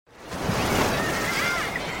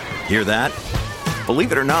Hear that?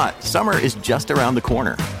 Believe it or not, summer is just around the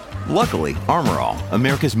corner. Luckily, Armor All,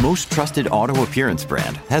 America's most trusted auto appearance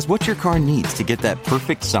brand, has what your car needs to get that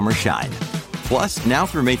perfect summer shine. Plus, now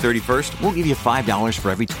through May 31st, we'll give you $5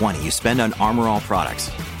 for every $20 you spend on Armor All products.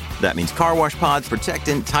 That means car wash pods,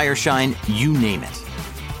 protectant, tire shine, you name it.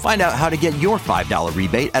 Find out how to get your $5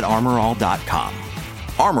 rebate at armorall.com.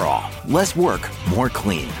 Armor All, less work, more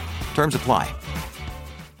clean. Terms apply.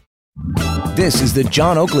 This is the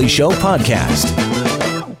John Oakley Show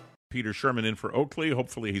podcast. Peter Sherman in for Oakley.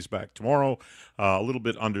 Hopefully he's back tomorrow. A little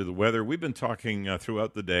bit under the weather. We've been talking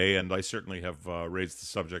throughout the day, and I certainly have raised the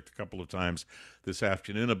subject a couple of times this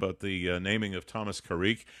afternoon about the naming of Thomas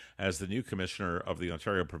Carrique as the new commissioner of the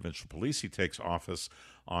Ontario Provincial Police. He takes office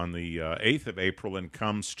on the 8th of April and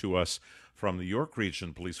comes to us from the York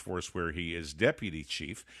Region Police Force, where he is deputy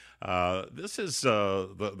chief. This is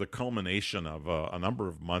the culmination of a number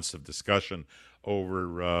of months of discussion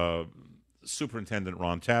over Superintendent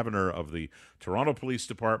Ron Taverner of the Toronto Police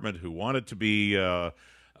Department, who wanted to be the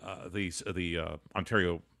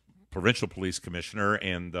Ontario Provincial Police Commissioner,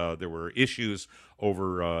 and there were issues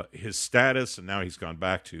over his status, and now he's gone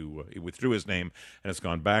back to, he withdrew his name and has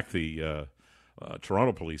gone back to the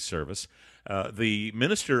Toronto Police Service. The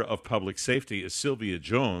Minister of Public Safety is Sylvia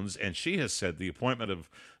Jones, and she has said the appointment of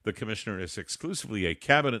the commissioner is exclusively a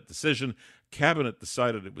cabinet decision. Cabinet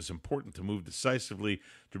decided it was important to move decisively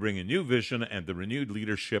to bring a new vision and the renewed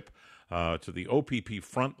leadership to the OPP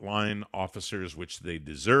frontline officers, which they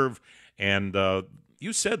deserve. And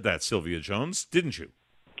you said that, Sylvia Jones, didn't you?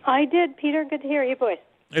 I did, Peter. Good to hear your voice.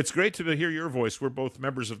 It's great to hear your voice. We're both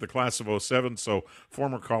members of the class of '07, so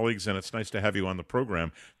former colleagues, and it's nice to have you on the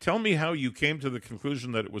program. Tell me how you came to the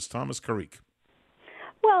conclusion that it was Thomas Carrique.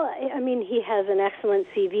 Well, I mean, he has an excellent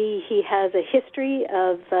CV. He has a history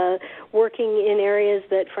of working in areas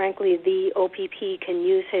that, frankly, the OPP can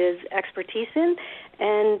use his expertise in.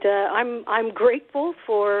 And I'm grateful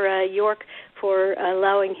for York for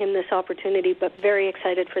allowing him this opportunity, but very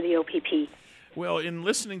excited for the OPP. Well, in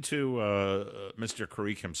listening to Mr.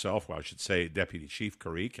 Carrique himself, well, I should say Deputy Chief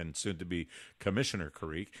Carrique and soon to be Commissioner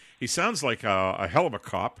Carrique, he sounds like a hell of a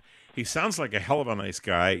cop. He sounds like a hell of a nice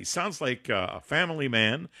guy. He sounds like a family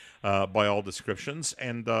man by all descriptions,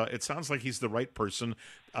 and it sounds like he's the right person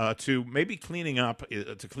to maybe clean up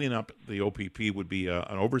the OPP would be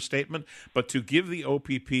an overstatement, but to give the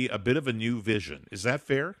OPP a bit of a new vision. Is that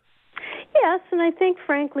fair? Yes, and I think,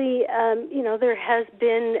 frankly, there has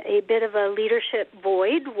been a bit of a leadership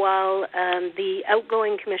void while the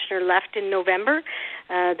outgoing commissioner left in November.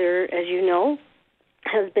 There, as you know,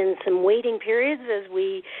 has been some waiting periods as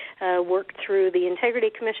we work through the Integrity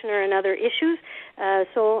Commissioner and other issues.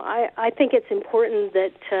 So I think it's important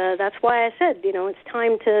that that's why I said, it's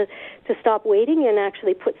time to stop waiting and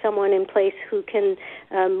actually put someone in place who can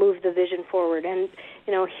move the vision forward. And,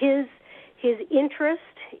 his interest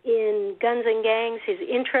in guns and gangs, his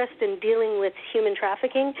interest in dealing with human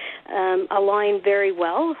trafficking align very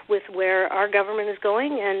well with where our government is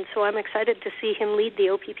going, and so I'm excited to see him lead the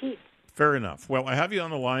OPP. Fair enough. Well, I have you on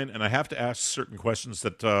the line, and I have to ask certain questions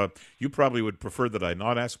that you probably would prefer that I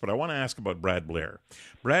not ask, but I want to ask about Brad Blair.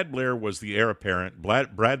 Brad Blair was the heir apparent.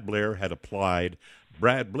 Brad Blair had applied.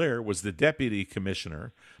 Brad Blair was the deputy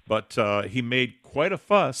commissioner, but he made quite a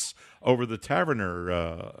fuss over the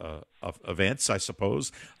Taverner events, I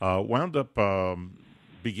suppose, wound up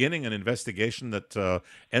beginning an investigation that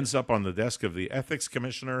ends up on the desk of the ethics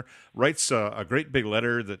commissioner, writes a great big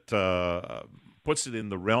letter that puts it in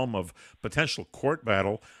the realm of potential court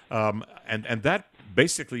battle, and that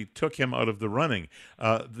basically took him out of the running.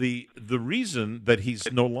 The reason that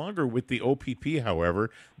he's no longer with the OPP, however,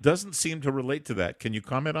 doesn't seem to relate to that. Can you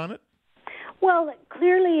comment on it? Well,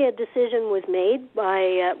 clearly a decision was made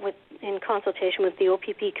in consultation with the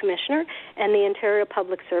OPP Commissioner and the Ontario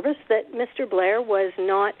Public Service that Mr. Blair was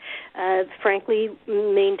not, frankly,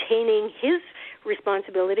 maintaining his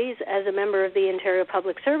responsibilities as a member of the Ontario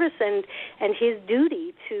Public Service and his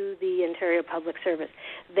duty to the Ontario Public Service.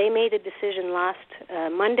 They made a decision last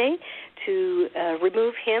Monday to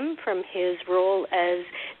remove him from his role as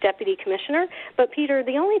Deputy Commissioner. But, Peter,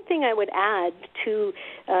 the only thing I would add to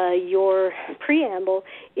your preamble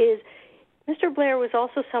is Mr. Blair was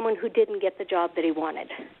also someone who didn't get the job that he wanted.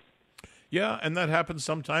 Yeah, and that happens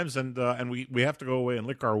sometimes, and we have to go away and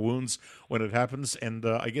lick our wounds when it happens. And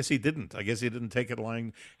I guess he didn't. I guess he didn't take it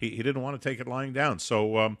lying. He didn't want to take it lying down.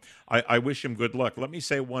 So I wish him good luck. Let me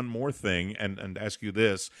say one more thing and ask you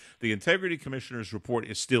this: the Integrity Commissioner's report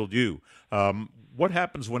is still due. What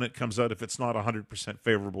happens when it comes out if it's not 100%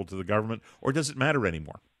 favorable to the government, or does it matter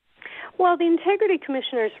anymore? Well, the Integrity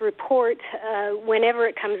Commissioner's report, whenever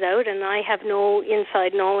it comes out, and I have no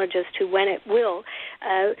inside knowledge as to when it will,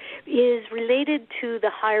 is related to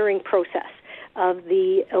the hiring process of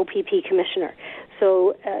the OPP Commissioner.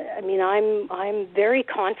 So, I'm very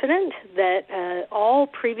confident that all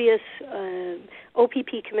previous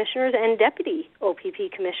OPP Commissioners and Deputy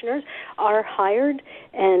OPP Commissioners are hired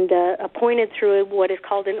and appointed through what is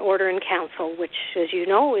called an order in council, which, as you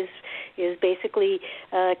know, is basically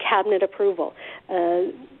cabinet approval.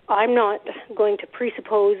 I'm not going to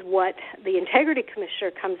presuppose what the Integrity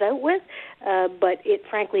Commissioner comes out with, but it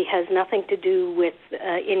frankly has nothing to do with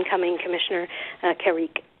incoming Commissioner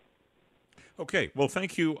Carrique. Okay, well,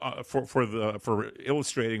 thank you for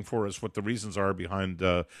illustrating for us what the reasons are behind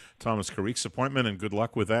Thomas Carrique's appointment, and good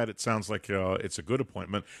luck with that. It sounds like it's a good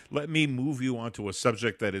appointment. Let me move you on to a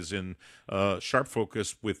subject that is in sharp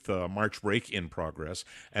focus with March break in progress,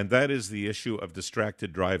 and that is the issue of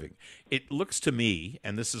distracted driving. It looks to me,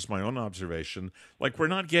 and this is my own observation, like we're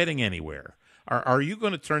not getting anywhere. Are you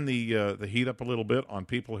going to turn the heat up a little bit on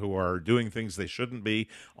people who are doing things they shouldn't be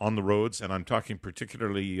on the roads? And I'm talking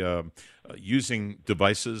particularly using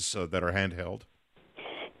devices that are handheld.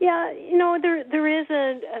 Yeah, there is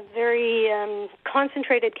a very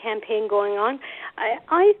concentrated campaign going on.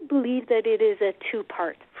 I believe that it is a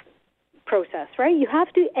two-part process, right? You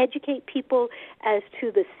have to educate people as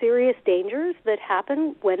to the serious dangers that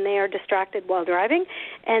happen when they are distracted while driving,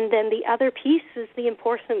 and then the other piece is the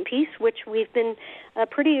enforcement piece, which we've been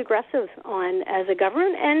pretty aggressive on as a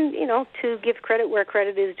government, and to give credit where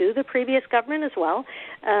credit is due, the previous government as well.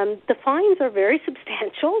 The fines are very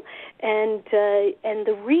substantial, and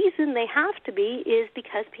the reason they have to be is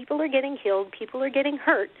because people are getting killed, people are getting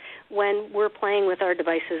hurt when we're playing with our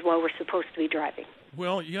devices while we're supposed to be driving.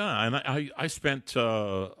 Well, yeah, and I spent,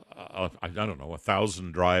 I don't know,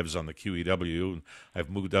 1,000 drives on the QEW. I've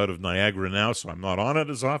moved out of Niagara now, so I'm not on it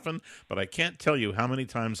as often, but I can't tell you how many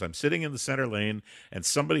times I'm sitting in the center lane and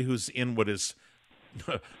somebody who's in what is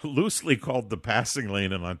loosely called the passing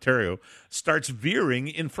lane in Ontario starts veering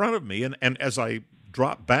in front of me, and as I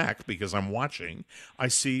drop back because I'm watching, I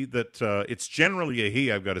see that it's generally a he,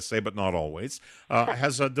 I've got to say, but not always,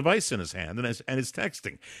 has a device in his hand and is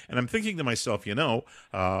texting. And I'm thinking to myself,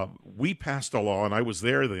 we passed a law, and I was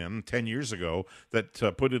there then 10 years ago,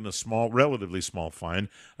 that put in a relatively small fine.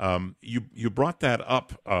 You brought that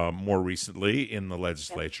up more recently in the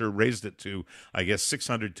legislature, raised it to, I guess,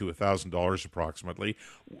 $600 to $1,000 approximately.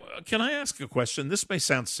 Can I ask a question? This may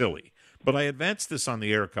sound silly, but I advanced this on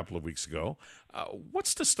the air a couple of weeks ago.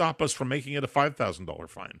 What's to stop us from making it a $5,000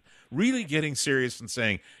 fine? Really getting serious and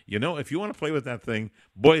saying, if you want to play with that thing,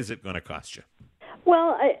 boy, is it going to cost you.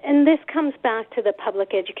 Well, and this comes back to the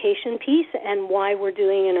public education piece and why we're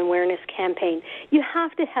doing an awareness campaign. You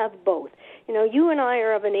have to have both. You and I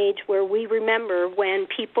are of an age where we remember when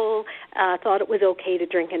people thought it was okay to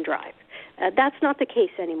drink and drive. That's not the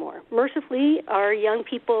case anymore. Mercifully, our young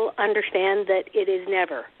people understand that it is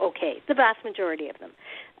never okay, the vast majority of them.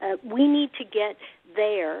 We need to get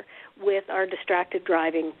there with our distracted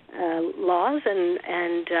driving laws,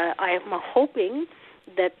 and I am hoping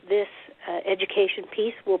that this education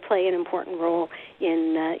piece will play an important role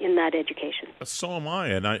in that education. So am I,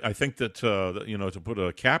 and I think that to put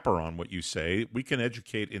a capper on what you say, we can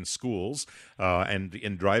educate in schools and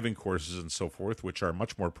in driving courses and so forth, which are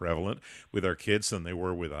much more prevalent with our kids than they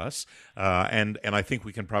were with us, and I think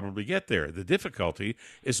we can probably get there. The difficulty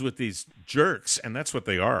is with these jerks, and that's what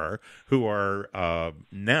they are, who are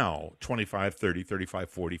now 25, 30, 35,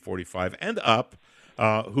 40, 45, and up,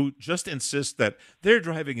 who just insist that their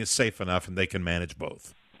driving is safe enough and they can manage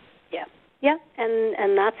both. Yeah,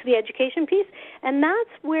 and that's the education piece, and that's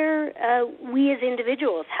where we as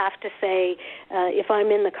individuals have to say, if I'm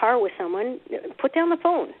in the car with someone, put down the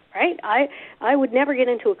phone, right? I would never get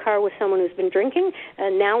into a car with someone who's been drinking,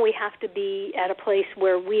 and now we have to be at a place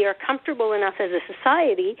where we are comfortable enough as a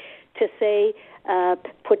society to say,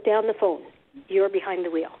 put down the phone. You're behind the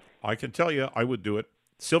wheel. I can tell you, I would do it.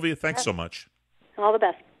 Sylvia, thanks so much. All the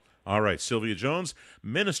best. All right, Sylvia Jones,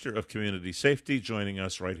 Minister of Community Safety, joining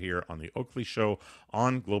us right here on The Oakley Show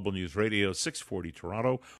on Global News Radio, 640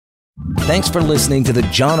 Toronto. Thanks for listening to the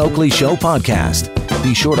John Oakley Show podcast.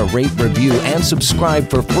 Be sure to rate, review, and subscribe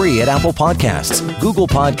for free at Apple Podcasts, Google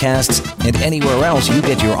Podcasts, and anywhere else you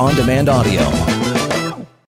get your on-demand audio.